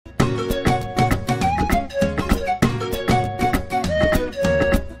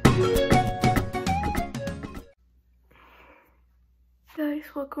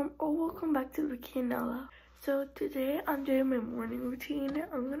welcome back to Ricky&Nella. So today I'm doing my morning routine.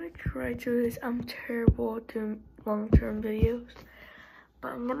 I'm gonna try to do this. I'm terrible at doing long-term videos,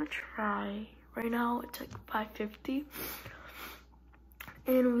 but I'm gonna try. Right now it's like 5:50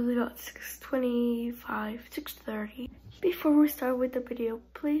 and we got 6:25, 6:30. Before we start with the video,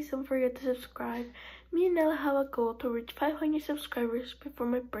 please don't forget to subscribe. Me and Nella have a goal to reach 500 subscribers before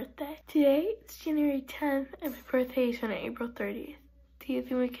my birthday. Today it's January 10th and my birthday is on April 30th. Do you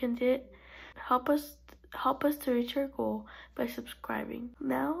think we can do it? Help us to reach our goal by subscribing.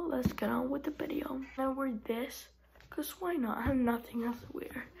 Now let's get on with the video. I wear this because why not? I have nothing else to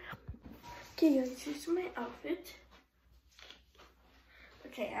wear. Okay guys, this is my outfit.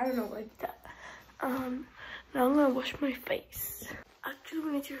 Okay, I don't know like that. Now I'm gonna wash my face. Actually,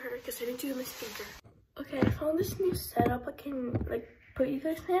 we need to hurry because I need to do my skincare. Okay, I found this new setup I can like put you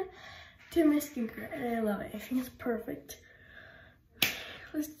guys in to my skincare and I love it. I think it's perfect.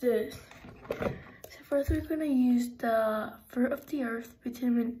 Let's do this. So first we're gonna use the Fruit of the Earth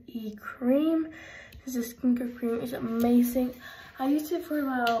Vitamin E cream. This is a skincare cream. It's amazing. I used it for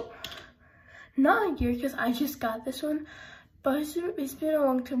about not a year because I just got this one, but it's been a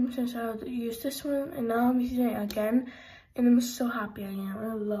long time since I used this one and now I'm using it again and I'm so happy I am.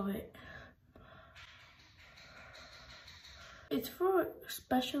 I love it. It's for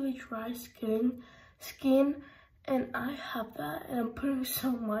especially dry skin and I have that and I'm putting so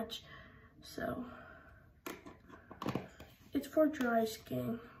much, so it's for dry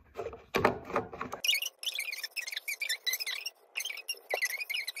skin.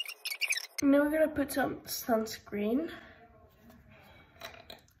 And then we're gonna put some sunscreen.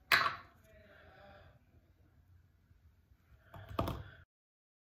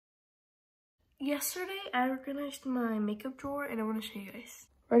 Yesterday I organized my makeup drawer and I want to show you guys.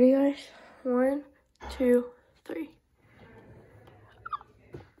 Ready guys? 1, 2, 3.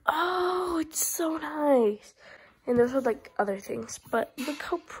 Oh, it's so nice. And those are like other things, but look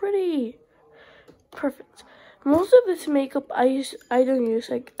how pretty. Perfect. Most of this makeup I don't use.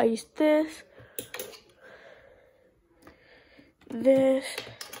 Like I use this, and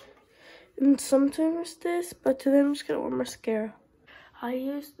sometimes this, but today I'm just gonna wear mascara. I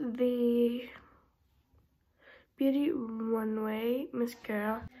use the Beauty Runway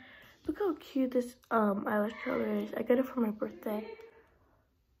mascara. Look how cute this eyelash color is. I got it for my birthday.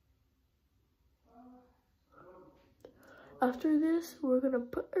 After this, we're gonna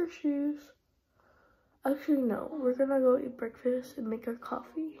put our shoes. Actually, no. We're gonna go eat breakfast and make our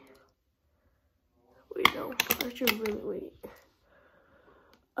coffee. Wait, no. I should really wait.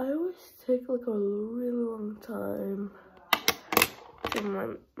 I always take like a really long time to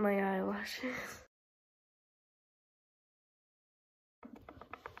do my eyelashes.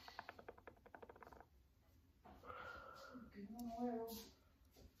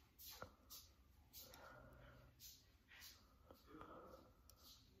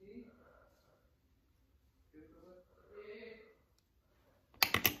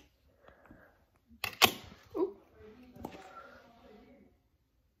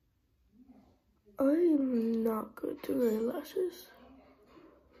 I'm not good to eyelashes.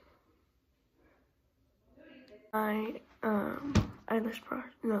 My eyelash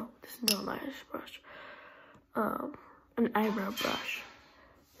brush. No, this is not an eyelash brush. An eyebrow brush.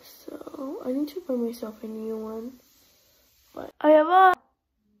 So I need to buy myself a new one. But I have a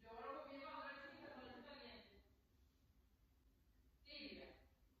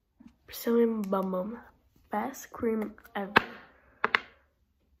Brazilian Bum best cream ever.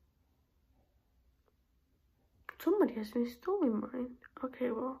 Somebody has been stealing mine. Okay,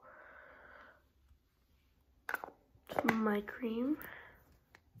 well, it's my cream.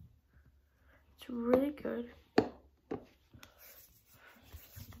 It's really good.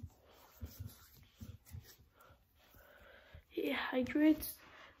 It hydrates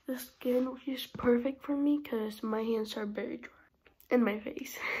the skin, which is perfect for me because my hands are very dry. And my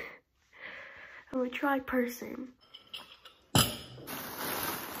face. I'm a dry person.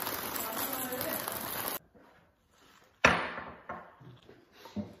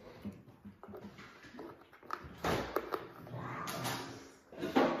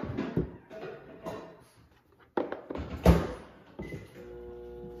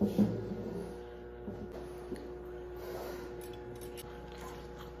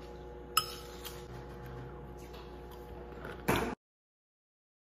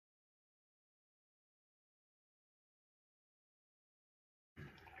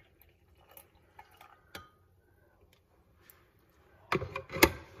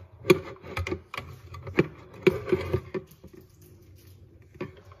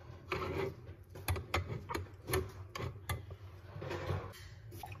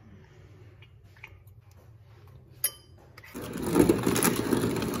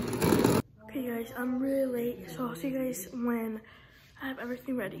 guys, I'm really late, so I'll see you guys when I have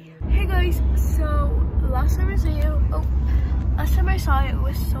everything ready. Hey guys, so last time I saw it, it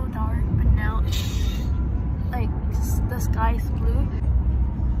was so dark, but now like the sky is blue.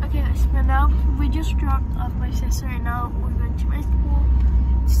 Okay guys, but now we just dropped off my sister and now we're going to my school.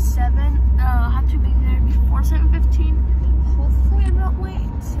 7. I have to be there before 7:15. Hopefully I'm not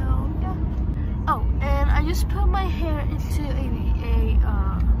late, so yeah. Oh, and I just put my hair into a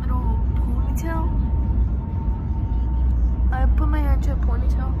little ponytail. I put my hair into a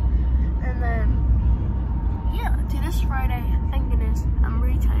ponytail, and then yeah, today is Friday. Thank goodness. I'm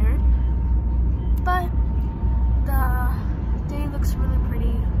really tired, but the day looks really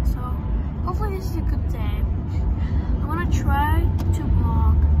pretty. So hopefully this is a good day. I want to try to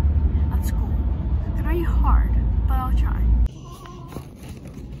vlog at school. It's very hard, but I'll try.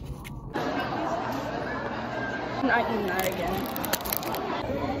 Not doing that again.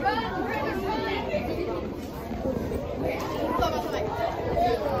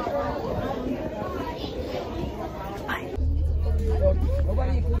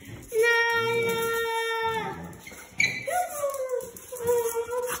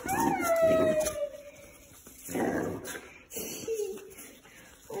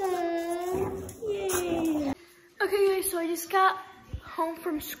 Okay guys, so I just got home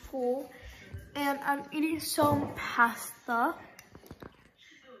from school and I'm eating some pasta.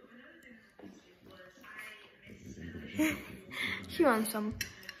 She wants some.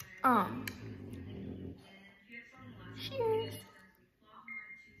 Cheers.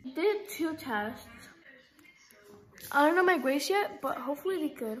 Did 2 tests. I don't know my grades yet, but hopefully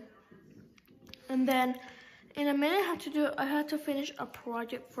they're good. And then in a minute I had to finish a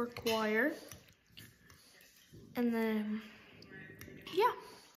project for choir. And then yeah.